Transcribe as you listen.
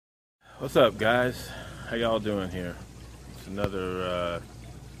What's up, guys? How y'all doing here? It's another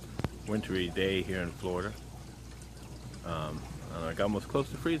wintry day here in Florida. I got almost close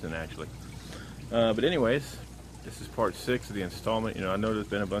to freezing, actually. But anyways, this is part 6 of the installment. I know there's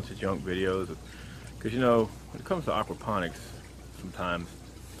been a bunch of junk videos because when it comes to aquaponics, sometimes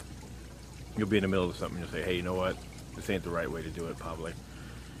you'll be in the middle of something and you'll say, hey, you know what? This ain't the right way to do it, probably.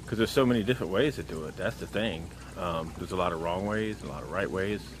 Because there's so many different ways to do it. That's the thing. There's a lot of wrong ways, a lot of right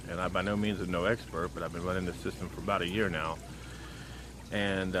ways, and I by no means am no expert, but I've been running this system for about a year now,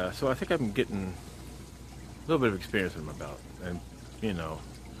 and so I think I'm getting a little bit of experience in my belt. And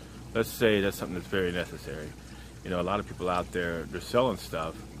let's say that's something that's very necessary. A lot of people out there, they're selling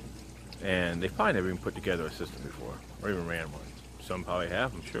stuff, and they probably never even put together a system before, or even ran one. Some probably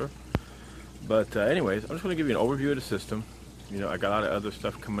have, I'm sure. But anyways, I'm just going to give you an overview of the system. I got a lot of other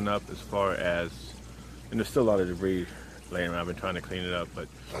stuff coming up as far as, and there's still a lot of debris laying around. I've been trying to clean it up, but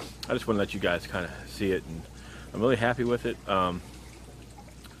I just want to let you guys kind of see it, and I'm really happy with it. And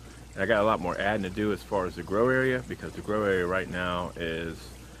I got a lot more adding to do as far as the grow area, because the grow area right now is,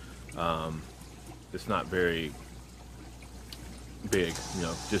 it's not very big,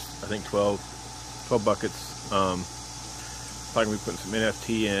 just I think 12 buckets. Probably gonna be putting some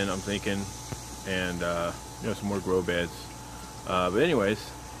NFT in, I'm thinking, and some more grow beds. But anyways,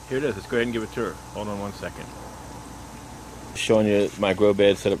 here it is. Let's go ahead and give it to her. Hold on one second. Showing you my grow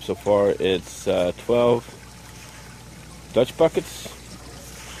bed setup so far. It's 12 Dutch buckets.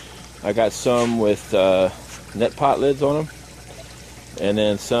 I got some with net pot lids on them, and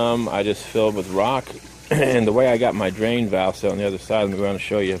then some I just filled with rock. And the way I got my drain valve set on the other side, let me go around and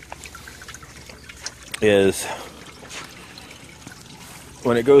show you, is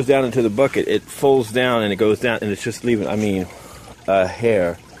when it goes down into the bucket, it folds down and it goes down, and it's just leaving, a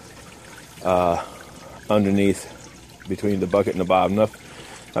hair underneath between the bucket and the bottom. Not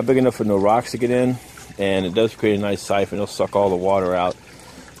big enough for no rocks to get in, and it does create a nice siphon. It'll suck all the water out.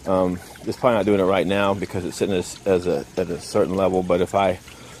 It's probably not doing it right now because it's sitting at a certain level, but if I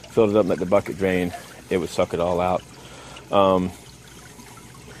filled it up and let the bucket drain, it would suck it all out.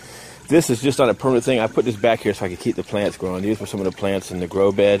 This is just not a permanent thing. I put this back here so I could keep the plants growing. These were some of the plants in the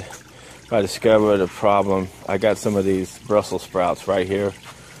grow bed. If I discovered a problem, I got some of these Brussels sprouts right here.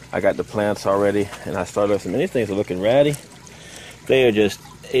 I got the plants already, and I started with some. And these things are looking ratty. They are just,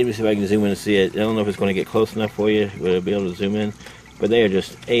 let me see if I can zoom in and see it. I don't know if it's going to get close enough for you. We'll be able to zoom in. But they are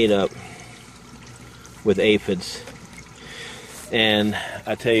just ate up with aphids. And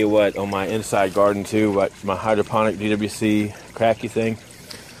I tell you what, on my inside garden too, my hydroponic DWC cracky thing,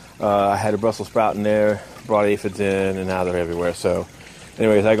 I had a Brussels sprout in there, brought aphids in, and now they're everywhere. So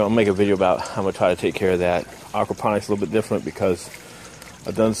anyways, I'm going to make a video about how I'm going to try to take care of that. Aquaponics is a little bit different because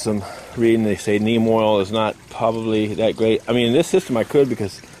I've done some reading. They say neem oil is not probably that great. In this system I could,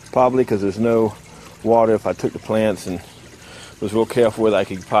 because there's no water. If I took the plants and was real careful with it, I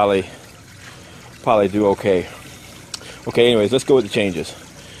could probably do okay. Okay, anyways, let's go with the changes.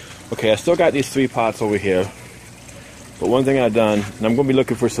 Okay, I still got these 3 pots over here. But one thing I've done, and I'm going to be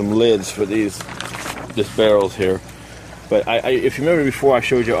looking for some lids for these barrels here. But if you remember before, I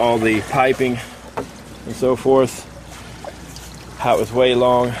showed you all the piping and so forth, how it was way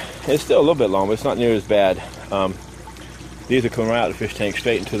long. It's still a little bit long, but it's not near as bad. These are coming right out of the fish tank,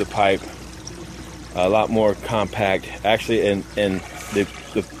 straight into the pipe. A lot more compact, actually, and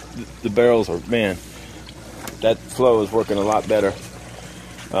the barrels are, man, that flow is working a lot better.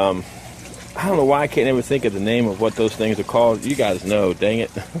 I don't know why I can't ever think of the name of what those things are called. You guys know, dang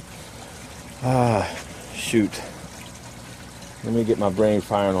it. Shoot. Let me get my brain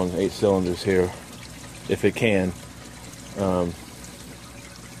firing on 8 cylinders here, if it can.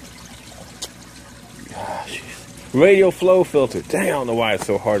 Radio flow filter. Dang, I don't know why it's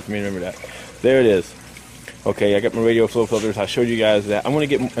so hard for me to remember that. There it is. Okay, I got my radio flow filters. I showed you guys that. I'm going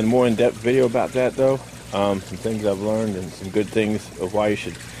to get a more in-depth video about that, though. Some things I've learned and some good things of why you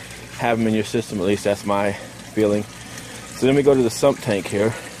should have them in your system. At least that's my feeling. So then we go to the sump tank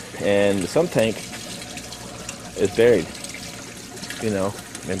here, and the sump tank is buried,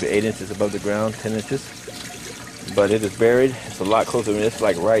 maybe 8 inches above the ground, 10 inches, but it is buried. It's a lot closer. It's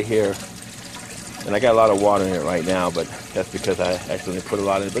like right here, and I got a lot of water in it right now, but that's because I accidentally put a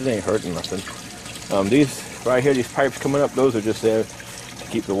lot in it, but it ain't hurting nothing. These right here, these pipes coming up, those are just there to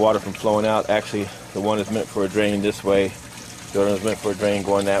keep the water from flowing out. Actually, the one is meant for a drain this way. The other is meant for a drain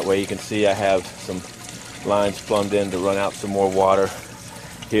going that way. You can see I have some lines plumbed in to run out some more water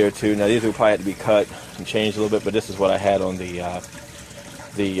here too. Now these will probably have to be cut and changed a little bit, but this is what I had on the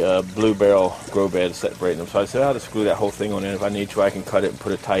blue barrel grow bed separating them. So I said I'll just glue that whole thing on in. If I need to, I can cut it and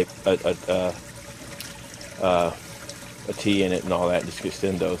put a T in it and all that, just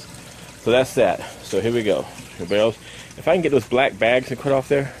extend those. So that's that. So here we go. The barrels. If I can get those black bags and cut off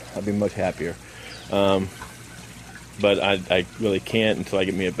there, I'll be much happier. But I really can't until I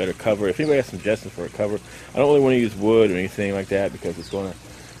get me a better cover. If anybody has suggestions for a cover, I don't really want to use wood or anything like that because it's going to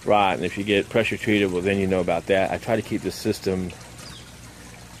rot. And if you get pressure treated, well, then you know about that. I try to keep the system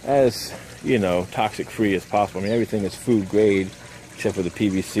as, you know, toxic free as possible. I mean, everything is food grade except for the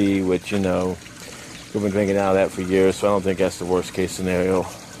PVC, which, you know, we've been drinking out of that for years, so I don't think that's the worst case scenario.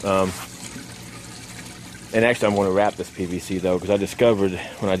 And actually, I'm going to wrap this PVC though, because I discovered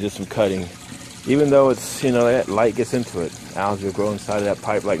when I did some cutting, even though it's, you know, that light gets into it, algae will grow inside of that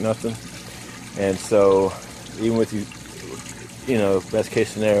pipe like nothing. And so, even with you know, best case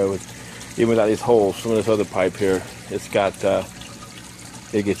scenario, even without these holes, some of this other pipe here, it's got,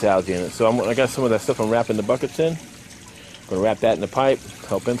 it gets algae in it. So I got some of that stuff I'm wrapping the buckets in. I'm going to wrap that in the pipe,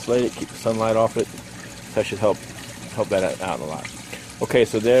 help insulate it, keep the sunlight off it. That should help that out a lot. Okay,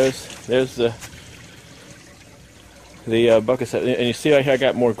 so there's the buckets, and you see right here I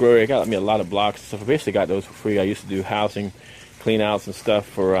got more grow area. I got me a lot of blocks and stuff. I basically got those for free. I used to do housing clean outs and stuff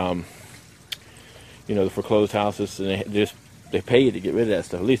for you know, the foreclosed houses, and they pay you to get rid of that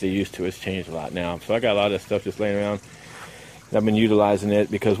stuff. At least they used to. It's changed a lot now. So I got a lot of that stuff just laying around. And I've been utilizing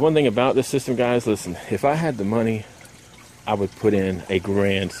it because one thing about this system, guys, listen, if I had the money, I would put in a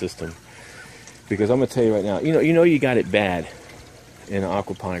grand system. Because I'm gonna tell you right now, you know you got it bad in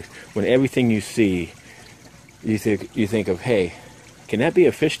aquaponics when everything you see, you think of, hey, can that be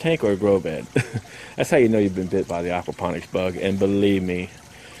a fish tank or a grow bed? That's how you know you've been bit by the aquaponics bug. And believe me,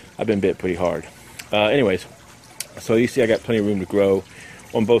 I've been bit pretty hard. Anyways, so you see I got plenty of room to grow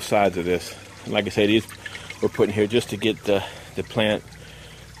on both sides of this. And like I said, these we're putting here just to get the plant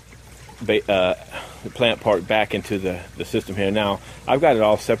part back into the system here. Now I've got it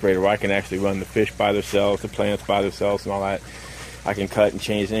all separated where I can actually run the fish by themselves, the plants by themselves, and all that. I can cut and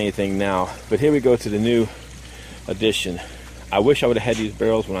change anything now. But here we go to the new addition. I wish I would have had these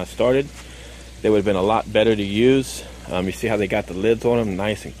barrels when I started. They would have been a lot better to use. You see how they got the lids on them,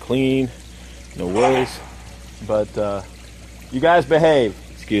 nice and clean, no worries. But you guys behave.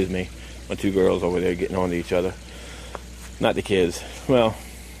 Excuse me, my two girls over there getting on to each other. Not the kids. Well,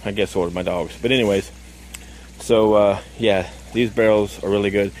 I guess sort of my dogs. But anyways, so yeah, these barrels are really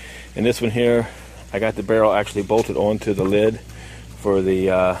good. And this one here, I got the barrel actually bolted onto the lid for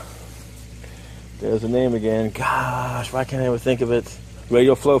the, there's the name again. Gosh, why can't I ever think of it?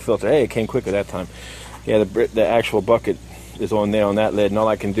 Radial flow filter. Hey, it came quicker that time. Yeah, the actual bucket is on there on that lid, and all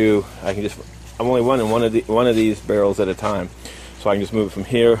I can do, I'm only running one of these barrels at a time, so I can just move it from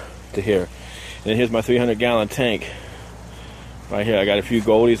here to here. And then here's my 300-gallon tank. Right here, I got a few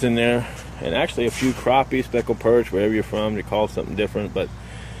goldies in there, and actually a few crappies, speckled perch, wherever you're from, they call it something different, but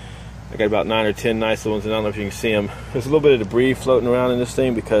I got about 9 or 10 nice ones, and I don't know if you can see them. There's a little bit of debris floating around in this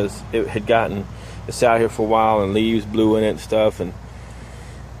thing because it's out here for a while, and leaves blew in it and stuff, and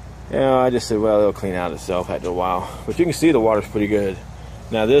you know, I just said, well, it'll clean out itself after a while. But you can see the water's pretty good.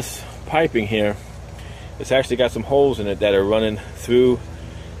 Now this piping here, it's actually got some holes in it that are running through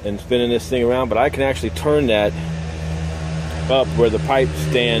and spinning this thing around, but I can actually turn that up where the pipe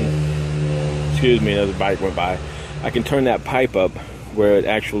stand, excuse me, another bike went by. I can turn that pipe up where it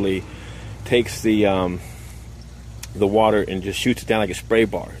actually takes the water and just shoots it down like a spray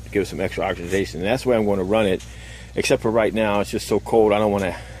bar to give it some extra oxidation. And that's where I'm going to run it, except for right now it's just so cold I don't want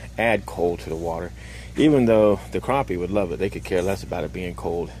to add cold to the water, even though the crappie would love it. They could care less about it being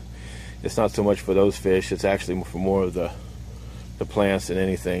cold. It's not so much for those fish, it's actually for more of the plants than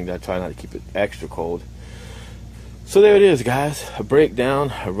anything. I try not to keep it extra cold. So there it is, guys, a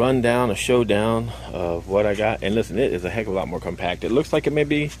breakdown, a rundown, a showdown of what I got. And listen, it is a heck of a lot more compact. It looks like it may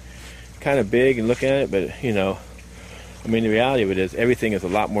be kind of big and looking at it, but you know, I mean, the reality of it is everything is a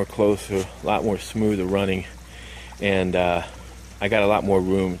lot more closer, a lot more smoother running, and I got a lot more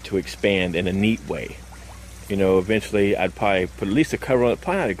room to expand in a neat way. You know, eventually I'd probably put at least a cover on it,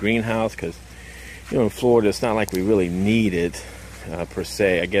 probably not a greenhouse, because you know, in Florida it's not like we really need it per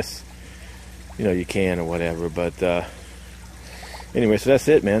se. I guess, you know, you can or whatever, but anyway, so that's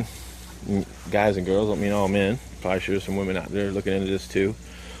it, man. Guys and girls, I mean all men, probably sure some women out there looking into this too,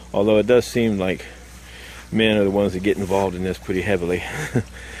 although it does seem like men are the ones that get involved in this pretty heavily.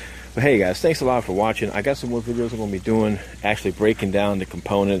 But hey guys, thanks a lot for watching. I got some more videos I'm going to be doing, actually breaking down the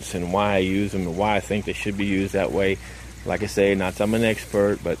components and why I use them and why I think they should be used that way. Like I say, not that I'm an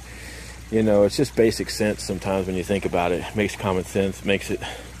expert, but you know, it's just basic sense sometimes when you think about it. It makes common sense, makes it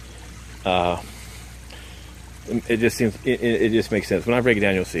it just makes sense. When I break it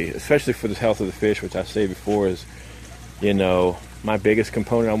down, you'll see, especially for the health of the fish, which I say before is, you know, my biggest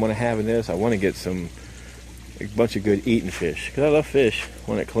component I want to have in this, I want to get a bunch of good eating fish, because I love fish. I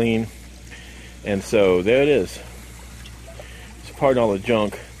want it clean, And so there it is. Just pardon all the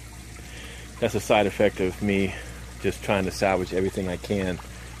junk. That's a side effect of me just trying to salvage everything I can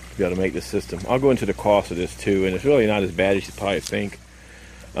to be able to make this system. I'll go into the cost of this too, and it's really not as bad as you probably think.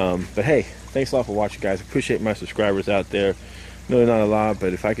 But hey, thanks a lot for watching, guys. Appreciate my subscribers out there. No, they're not a lot,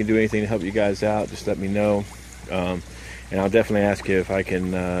 but if I can do anything to help you guys out, just let me know. And I'll definitely ask you if I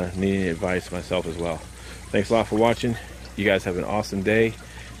can need any advice myself as well. Thanks a lot for watching. You guys have an awesome day,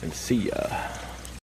 and see ya.